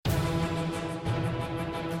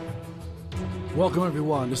Welcome,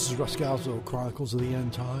 everyone. This is Russ Scalzo, Chronicles of the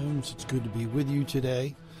End Times. It's good to be with you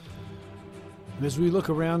today. And as we look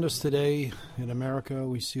around us today in America,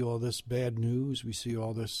 we see all this bad news. We see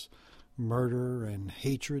all this murder and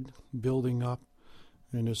hatred building up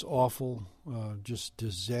in this awful, just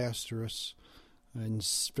disastrous and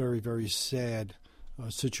very, very sad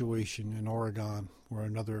situation in Oregon, where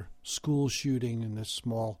another school shooting in this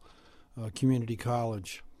small community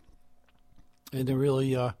college. And the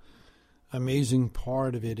really amazing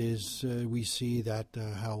part of it is we see that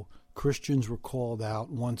how Christians were called out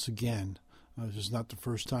once again. This is not the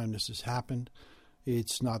first time this has happened.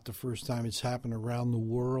 It's not the first time it's happened around the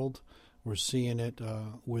world. We're seeing it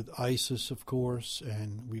with ISIS, of course,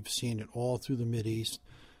 and we've seen it all through the Mideast.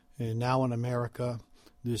 And now in America,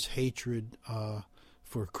 this hatred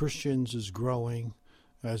for Christians is growing,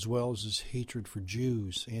 as well as this hatred for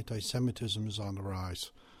Jews. Anti-Semitism is on the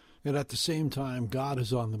rise. And at the same time, God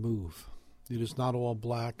is on the move. It is not all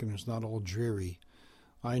black and it's not all dreary.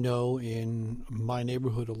 I know in my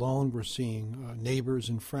neighborhood alone, we're seeing neighbors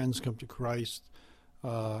and friends come to Christ,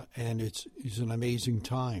 and it's an amazing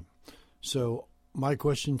time. So my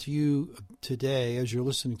question to you today, as you're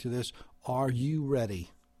listening to this, are you ready?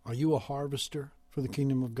 Are you a harvester for the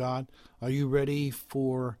kingdom of God? Are you ready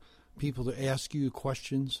for people to ask you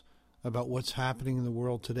questions about what's happening in the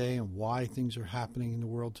world today and why things are happening in the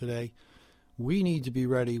world today? We need to be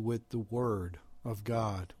ready with the Word of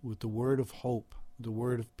God, with the word of hope, the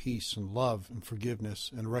word of peace and love and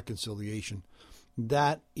forgiveness and reconciliation.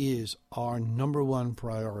 That is our number one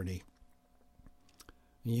priority.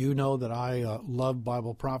 You know that I love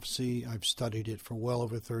Bible prophecy. I've studied it for well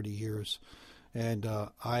over 30 years, and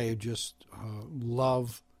I just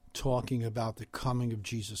love talking about the coming of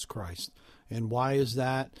Jesus Christ. And why is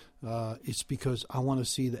that? It's because I want to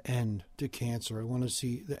see the end to cancer. I want to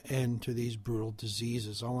see the end to these brutal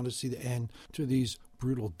diseases. I want to see the end to these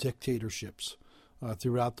brutal dictatorships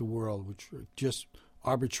throughout the world, which just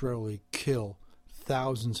arbitrarily kill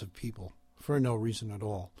thousands of people for no reason at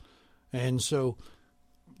all. And so,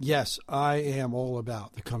 yes, I am all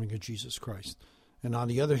about the coming of Jesus Christ. And on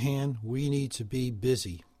the other hand, we need to be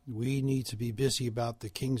busy. We need to be busy about the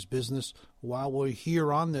King's business while we're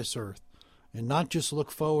here on this earth, and not just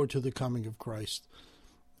look forward to the coming of Christ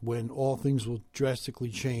when all things will drastically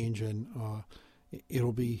change, and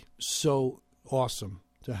it'll be so awesome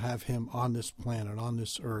to have him on this planet, on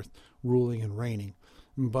this earth, ruling and reigning.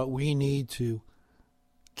 But we need to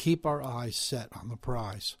keep our eyes set on the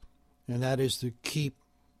prize, and that is to keep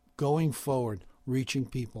going forward, reaching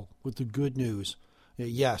people with the good news.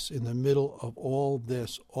 Yes, in the middle of all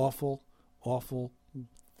this awful, awful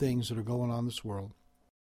things that are going on in this world,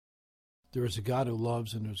 there is a God who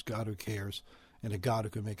loves, and there's a God who cares, and a God who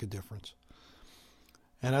can make a difference.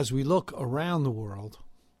 And as we look around the world,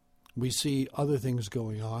 we see other things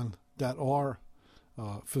going on that are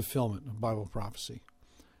fulfillment of Bible prophecy.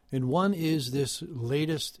 And one is this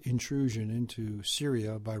latest intrusion into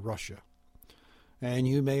Syria by Russia. And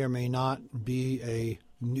you may or may not be a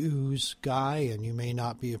news guy, and you may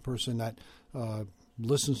not be a person that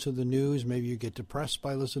listens to the news. Maybe you get depressed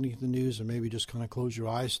by listening to the news, or maybe just kind of close your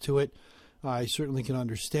eyes to it. I certainly can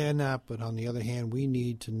understand that, but on the other hand, we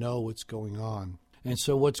need to know what's going on. And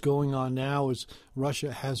so what's going on now is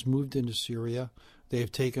Russia has moved into Syria. They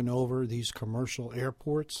have taken over these commercial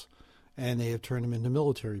airports, and they have turned them into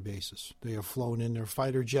military bases. They have flown in their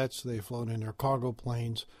fighter jets, they have flown in their cargo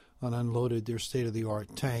planes, and unloaded their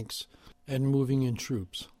state-of-the-art tanks, and moving in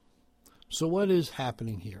troops. So what is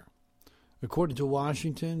happening here? According to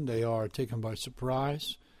Washington, they are taken by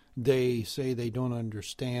surprise. They say they don't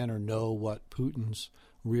understand or know what Putin's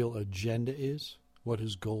real agenda is, what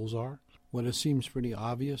his goals are. Well, it seems pretty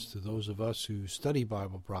obvious to those of us who study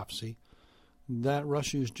Bible prophecy that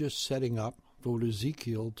Russia is just setting up for what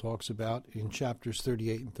Ezekiel talks about in chapters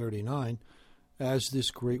 38 and 39 as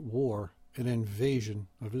this great war, an invasion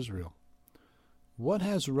of Israel. What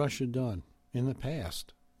has Russia done in the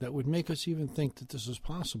past that would make us even think that this is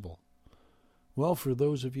possible? Well, for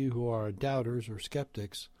those of you who are doubters or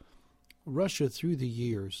skeptics, Russia through the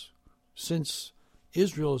years, since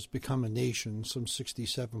Israel has become a nation some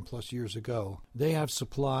 67 plus years ago, they have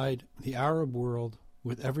supplied the Arab world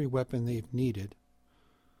with every weapon they've needed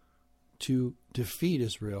to defeat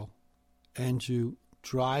Israel and to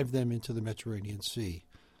drive them into the Mediterranean Sea.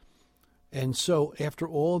 And so after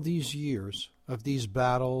all these years of these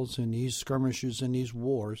battles and these skirmishes and these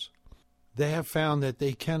wars, they have found that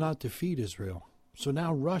they cannot defeat Israel. So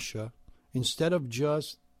now Russia, instead of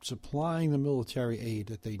just supplying the military aid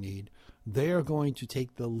that they need, they are going to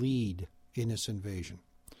take the lead in this invasion.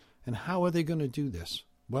 And how are they going to do this?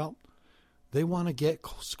 Well, They want to get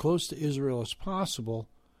as close to Israel as possible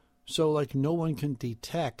so like no one can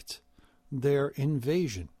detect their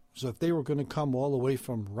invasion. So if they were going to come all the way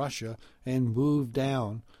from Russia and move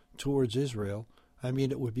down towards Israel, I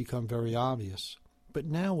mean, it would become very obvious. But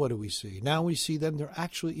now what do we see? Now we see them, they're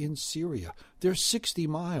actually in Syria. They're 60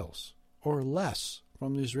 miles or less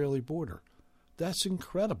from the Israeli border. That's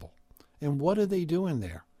incredible. And what are they doing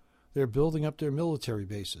there? They're building up their military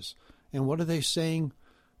bases. And what are they saying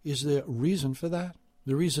is the reason for that?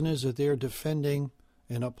 The reason is that they're defending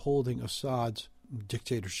and upholding Assad's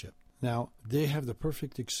dictatorship. Now, they have the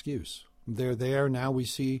perfect excuse. They're there. Now we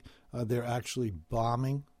see they're actually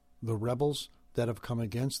bombing the rebels that have come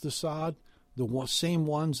against Assad, the same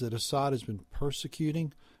ones that Assad has been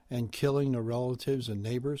persecuting and killing their relatives and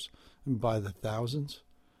neighbors by the thousands.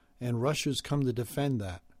 And Russia's come to defend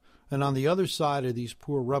that. And on the other side of these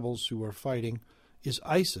poor rebels who are fighting is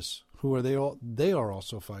ISIS, who are they are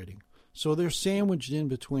also fighting. So they're sandwiched in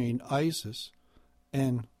between ISIS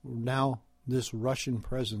and now this Russian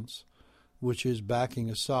presence, which is backing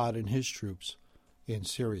Assad and his troops in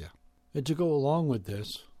Syria. And to go along with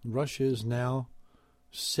this, Russia is now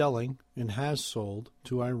selling and has sold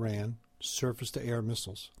to Iran surface-to-air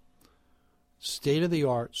missiles.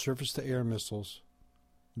 State-of-the-art surface-to-air missiles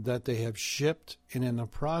that they have shipped and in the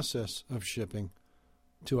process of shipping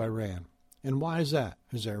to Iran. And why is that?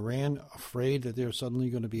 Is Iran afraid that they're suddenly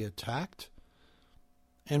going to be attacked?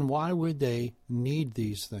 And why would they need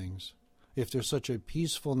these things if they're such a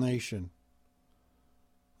peaceful nation?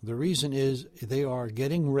 The reason is they are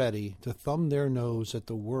getting ready to thumb their nose at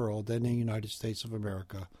the world and the United States of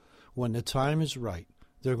America. When the time is right,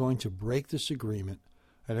 they're going to break this agreement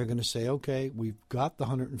and they're going to say, okay, we've got the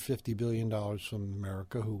 $150 billion from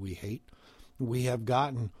America, who we hate. We have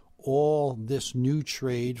gotten all this new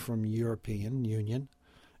trade from European Union,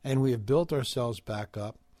 and we have built ourselves back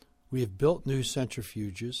up. We have built new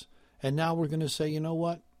centrifuges, and now we're going to say, you know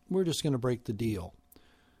what? We're just going to break the deal.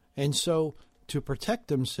 And so to protect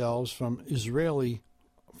themselves from Israeli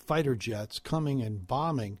fighter jets coming and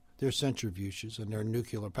bombing their centrifuges and their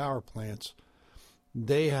nuclear power plants,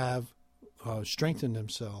 they have strengthened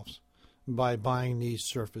themselves by buying these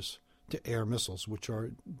surface-to-air missiles, which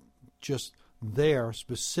are just there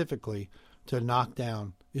specifically to knock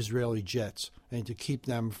down Israeli jets and to keep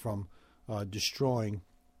them from destroying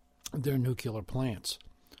their nuclear plants.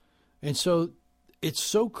 And so it's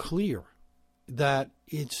so clear that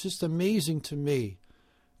it's just amazing to me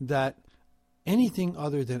that anything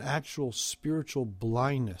other than actual spiritual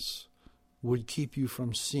blindness would keep you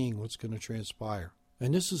from seeing what's going to transpire.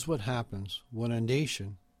 And this is what happens when a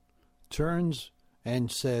nation turns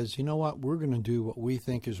and says, you know what, we're going to do what we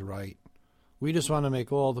think is right. We just want to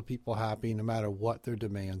make all the people happy no matter what their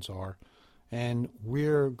demands are. And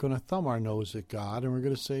we're going to thumb our nose at God and we're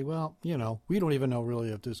going to say, well, you know, we don't even know really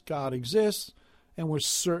if this God exists. And we're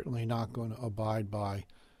certainly not going to abide by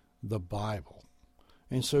the Bible.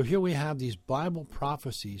 And so here we have these Bible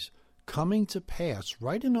prophecies coming to pass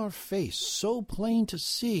right in our face, so plain to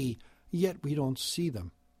see, yet we don't see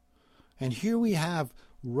them. And here we have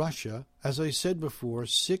Russia, as I said before,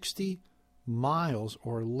 60 miles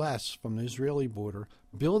or less from the Israeli border,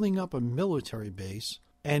 building up a military base.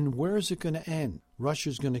 And where is it going to end?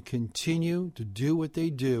 Russia's going to continue to do what they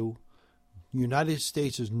do. The United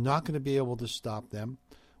States is not going to be able to stop them.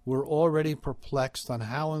 We're already perplexed on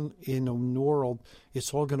how in the world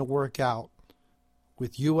it's all going to work out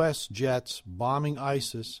with U.S. jets bombing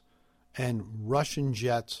ISIS and Russian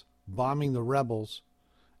jets bombing the rebels,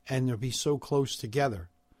 and they'll be so close together.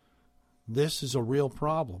 This is a real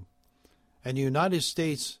problem. And the United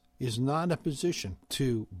States is not in a position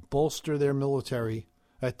to bolster their military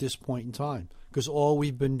at this point in time, because all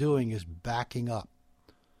we've been doing is backing up.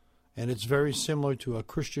 And it's very similar to a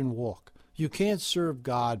Christian walk. You can't serve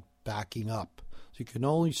God backing up. So you can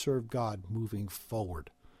only serve God moving forward.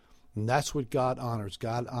 And that's what God honors.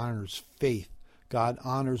 God honors faith. God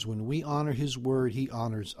honors when we honor his word, he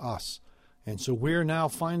honors us. And so we're now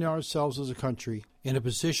finding ourselves as a country in a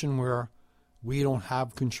position where we don't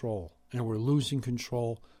have control. And we're losing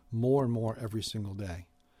control more and more every single day.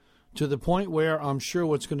 To the point where I'm sure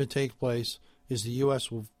what's going to take place is the U.S.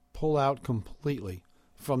 will pull out completely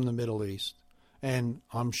from the Middle East. And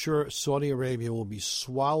I'm sure Saudi Arabia will be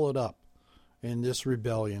swallowed up in this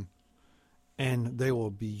rebellion. And they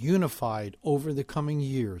will be unified over the coming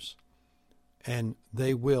years. And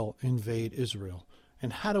they will invade Israel.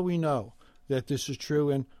 And how do we know that this is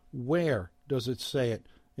true? And where does it say it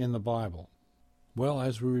in the Bible? Well,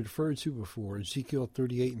 as we referred to before, Ezekiel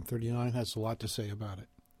 38 and 39 has a lot to say about it.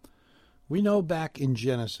 We know back in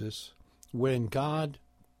Genesis, when God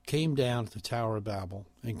came down at the Tower of Babel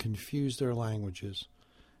and confused their languages,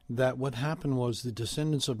 that what happened was the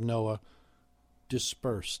descendants of Noah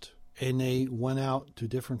dispersed, and they went out to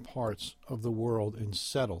different parts of the world and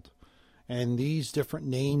settled. And these different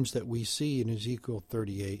names that we see in Ezekiel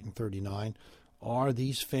 38 and 39 are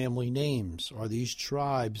these family names, are these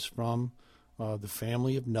tribes from the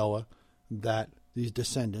family of Noah, that these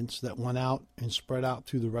descendants that went out and spread out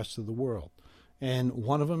through the rest of the world. And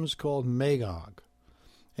one of them is called Magog.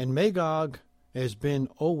 And Magog has been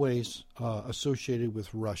always associated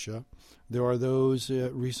with Russia. There are those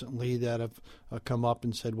recently that have come up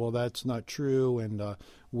and said, well, that's not true, and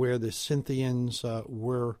where the Scythians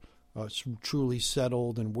were truly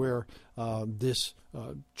settled, and where this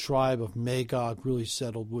tribe of Magog really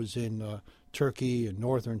settled was in Turkey and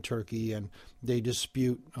northern Turkey, and they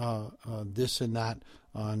dispute this and that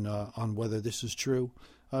on whether this is true.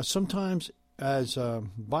 Sometimes as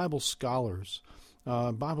Bible scholars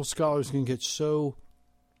can get so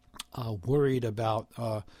worried about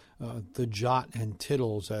the jot and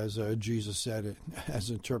tittles, as Jesus said it, as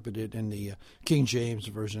interpreted in the King James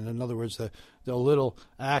Version. In other words, the little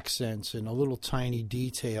accents and the little tiny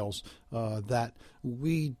details that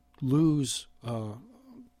we lose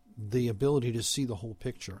the ability to see the whole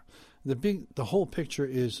picture. The whole picture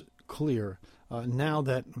is clear now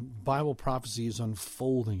that Bible prophecy is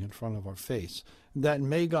unfolding in front of our face. That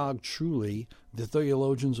Magog truly, the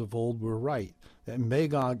theologians of old were right, that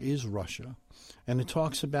Magog is Russia. And it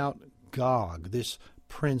talks about Gog, this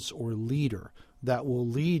prince or leader that will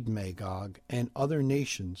lead Magog and other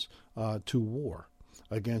nations to war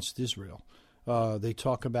against Israel. They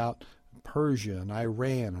talk about Persia and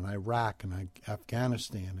Iran and Iraq and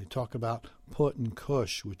Afghanistan. They talk about Put and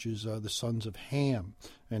Cush, which is the sons of Ham,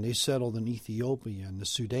 and they settled in Ethiopia and the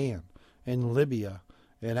Sudan and Libya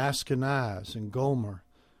and Ashkenaz and Gomer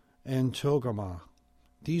and Togarmah.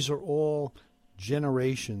 These are all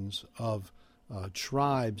generations of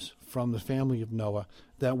tribes from the family of Noah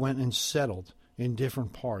that went and settled in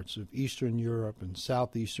different parts of Eastern Europe and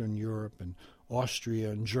Southeastern Europe and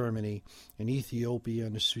Austria and Germany and Ethiopia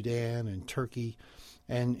and the Sudan and Turkey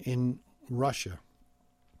and in Russia.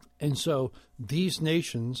 And so these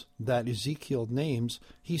nations that Ezekiel names,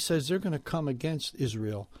 he says they're going to come against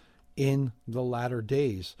Israel in the latter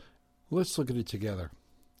days. Let's look at it together.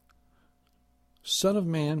 Son of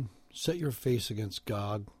man, set your face against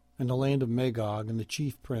Gog and the land of Magog and the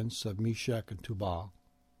chief prince of Meshech and Tubal.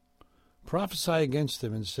 Prophesy against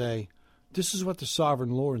him and say, this is what the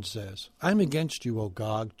sovereign Lord says. I am against you, O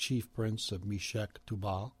Gog, chief prince of Meshech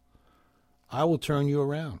Tubal. I will turn you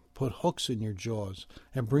around, put hooks in your jaws,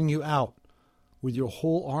 and bring you out with your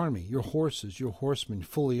whole army, your horses, your horsemen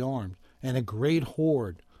fully armed, and a great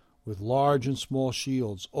horde with large and small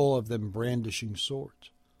shields, all of them brandishing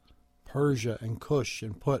swords. Persia and Cush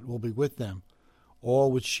and Put will be with them,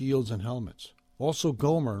 all with shields and helmets. Also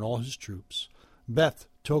Gomer and all his troops, Beth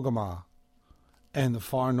Togarmah and the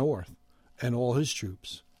far north, and all his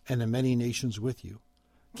troops, and the many nations with you.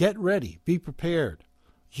 Get ready, be prepared.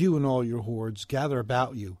 You and all your hordes gather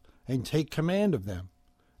about you, and take command of them.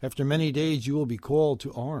 After many days you will be called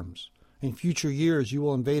to arms. In future years you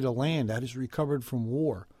will invade a land that is recovered from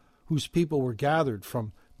war, whose people were gathered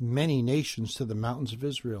from many nations to the mountains of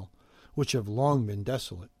Israel, which have long been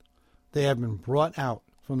desolate. They have been brought out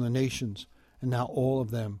from the nations, and now all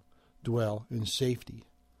of them dwell in safety.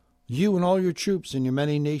 You and all your troops and your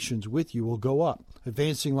many nations with you will go up,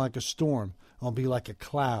 advancing like a storm, and will be like a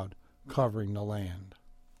cloud covering the land.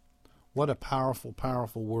 What a powerful,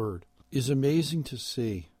 powerful word. It's amazing to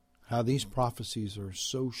see how these prophecies are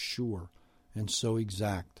so sure and so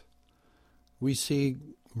exact. We see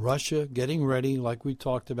Russia getting ready, like we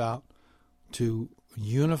talked about, to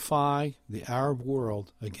unify the Arab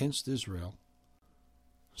world against Israel.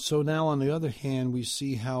 So now, on the other hand, we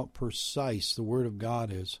see how precise the Word of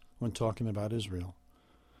God is when talking about Israel.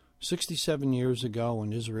 67 years ago,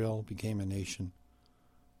 when Israel became a nation,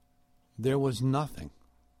 there was nothing.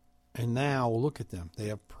 And now, look at them. They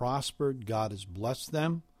have prospered. God has blessed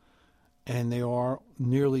them. And there are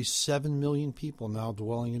nearly 7 million people now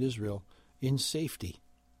dwelling in Israel in safety.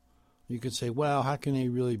 You could say, well, how can they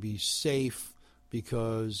really be safe?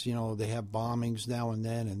 Because, they have bombings now and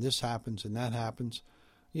then, and this happens and that happens.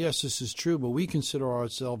 Yes, this is true, but we consider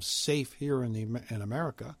ourselves safe here in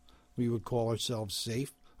America. We would call ourselves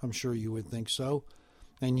safe. I'm sure you would think so.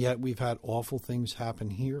 And yet we've had awful things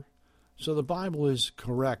happen here. So the Bible is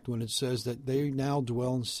correct when it says that they now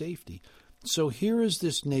dwell in safety. So here is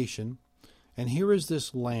this nation, and here is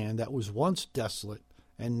this land that was once desolate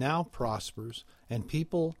and now prospers, and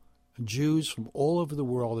people, Jews from all over the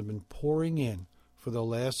world, have been pouring in for the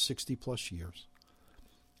last 60-plus years.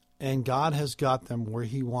 And God has got them where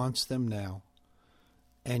he wants them now.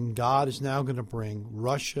 And God is now going to bring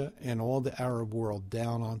Russia and all the Arab world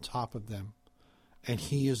down on top of them. And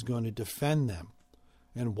he is going to defend them.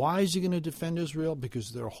 And why is he going to defend Israel?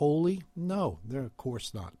 Because they're holy? No, they're of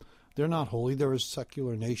course not. They're not holy. They're a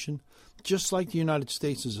secular nation, just like the United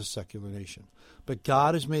States is a secular nation. But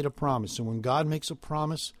God has made a promise. And when God makes a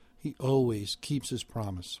promise, he always keeps his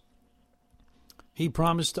promise. He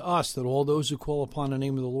promised to us that all those who call upon the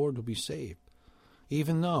name of the Lord will be saved.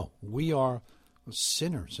 Even though we are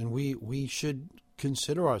sinners, and we should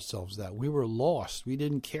consider ourselves that. We were lost. We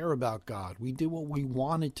didn't care about God. We did what we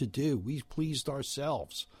wanted to do. We pleased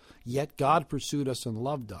ourselves. Yet God pursued us and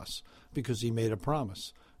loved us because he made a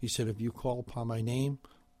promise. He said, if you call upon my name,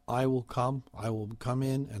 I will come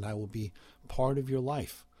in, and I will be part of your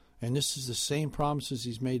life. And this is the same promises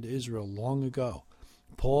he's made to Israel long ago.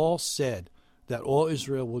 Paul said that all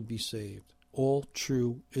Israel would be saved, all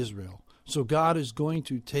true Israel. So God is going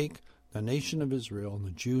to take the nation of Israel and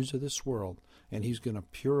the Jews of this world, and he's going to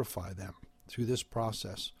purify them through this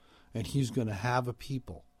process. And he's going to have a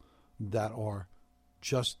people that are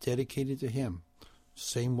just dedicated to him,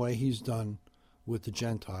 same way he's done with the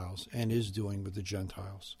Gentiles and is doing with the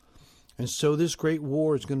Gentiles. And so this great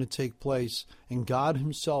war is going to take place, and God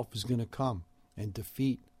himself is going to come and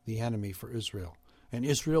defeat the enemy for Israel. And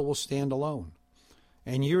Israel will stand alone.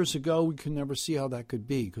 And years ago, we could never see how that could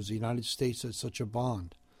be because the United States has such a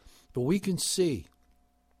bond. But we can see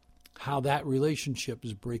how that relationship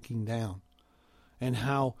is breaking down, and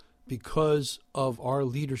how because of our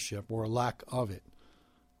leadership or lack of it,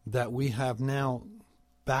 that we have now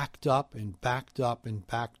backed up and backed up and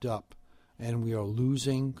backed up, and we are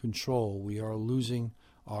losing control. We are losing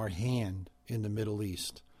our hand in the Middle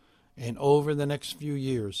East. And over the next few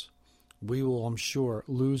years, we will, I'm sure,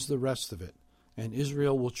 lose the rest of it. And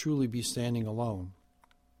Israel will truly be standing alone.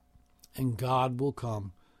 And God will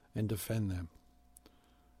come and defend them.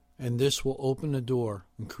 And this will open the door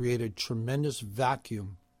and create a tremendous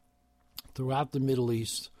vacuum throughout the Middle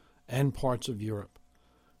East and parts of Europe.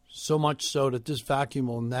 So much so that this vacuum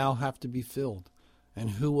will now have to be filled.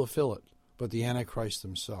 And who will fill it but the Antichrist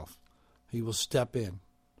himself? He will step in,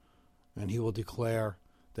 and he will declare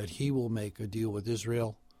that he will make a deal with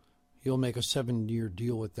Israel. He'll make a 7-year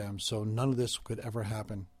deal with them, so none of this could ever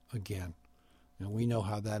happen again. And we know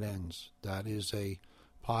how that ends. That is a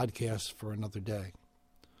podcast for another day.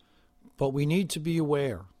 But we need to be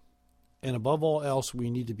aware, and above all else, we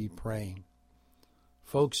need to be praying.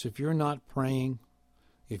 Folks, if you're not praying,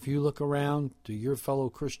 if you look around to your fellow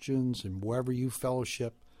Christians and wherever you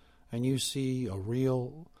fellowship, and you see a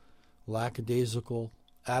real lackadaisical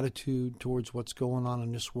attitude towards what's going on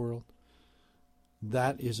in this world,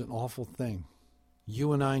 that is an awful thing.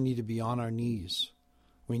 You and I need to be on our knees.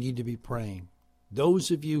 We need to be praying.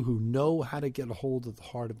 Those of you who know how to get a hold of the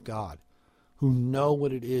heart of God, who know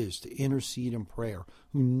what it is to intercede in prayer,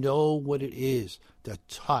 who know what it is to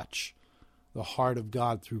touch the heart of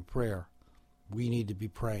God through prayer, we need to be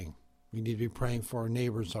praying. We need to be praying for our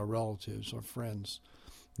neighbors, our relatives, our friends,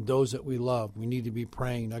 those that we love. We need to be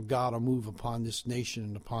praying that God will move upon this nation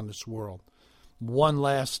and upon this world one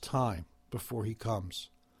last time before he comes,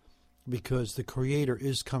 because the Creator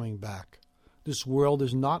is coming back. This world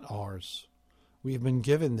is not ours. We've been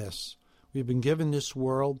given this. We've been given this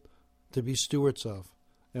world to be stewards of,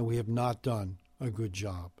 and we have not done a good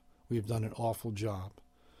job. We've done an awful job.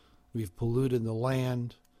 We've polluted the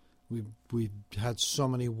land. We've had so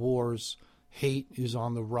many wars. Hate is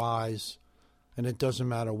on the rise, and it doesn't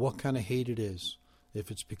matter what kind of hate it is. If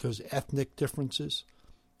it's because ethnic differences,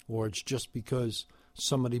 or it's just because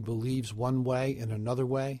somebody believes one way and another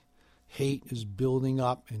way, hate is building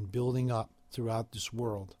up and building up throughout this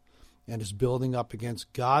world, and is building up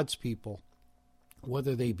against God's people,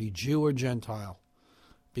 whether they be Jew or Gentile,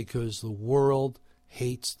 because the world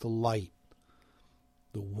hates the light.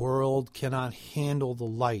 The world cannot handle the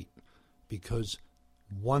light, because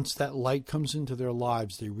once that light comes into their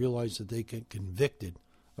lives, they realize that they get convicted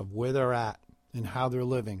of where they're at and how they're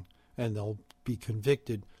living, and they'll be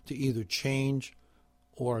convicted to either change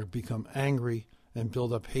or become angry and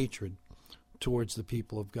build up hatred towards the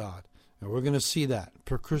people of God. And we're going to see that.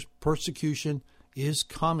 Persecution is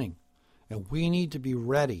coming, and we need to be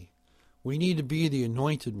ready. We need to be the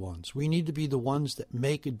anointed ones. We need to be the ones that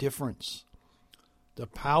make a difference. The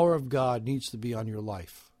power of God needs to be on your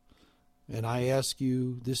life. And I ask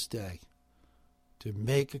you this day to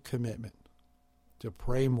make a commitment, to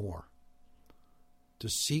pray more, to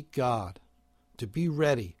seek God, to be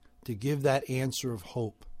ready to give that answer of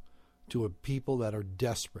hope to a people that are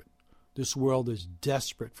desperate. This world is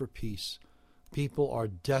desperate for peace. People are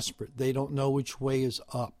desperate. They don't know which way is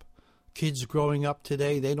up. Kids growing up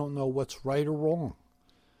today, they don't know what's right or wrong.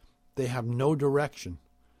 They have no direction.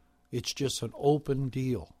 It's just an open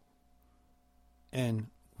deal. And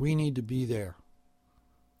we need to be there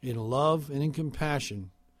in love and in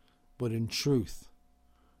compassion, but in truth,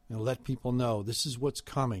 and let people know this is what's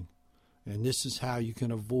coming, and this is how you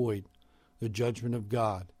can avoid the judgment of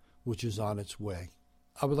God, which is on its way.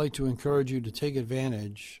 I would like to encourage you to take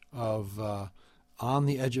advantage of On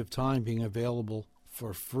the Edge of Time being available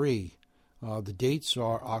for free. The dates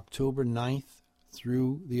are October 9th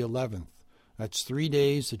through the 11th. That's 3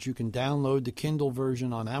 days that you can download the Kindle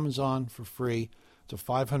version on Amazon for free. It's a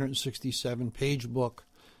 567-page book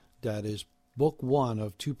that is book one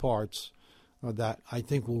of 2 parts that I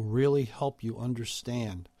think will really help you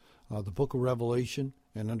understand the book of Revelation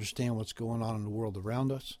and understand what's going on in the world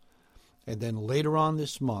around us. And then later on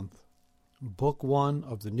this month, book 1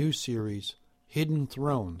 of the new series, Hidden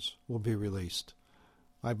Thrones, will be released.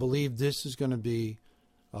 I believe this is going to be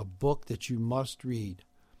a book that you must read.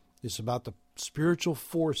 It's about the spiritual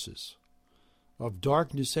forces of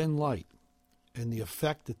darkness and light and the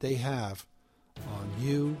effect that they have on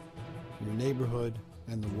you, your neighborhood,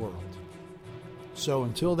 and the world. So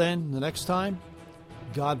until then, the next time,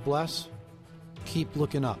 God bless. Keep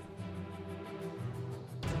looking up.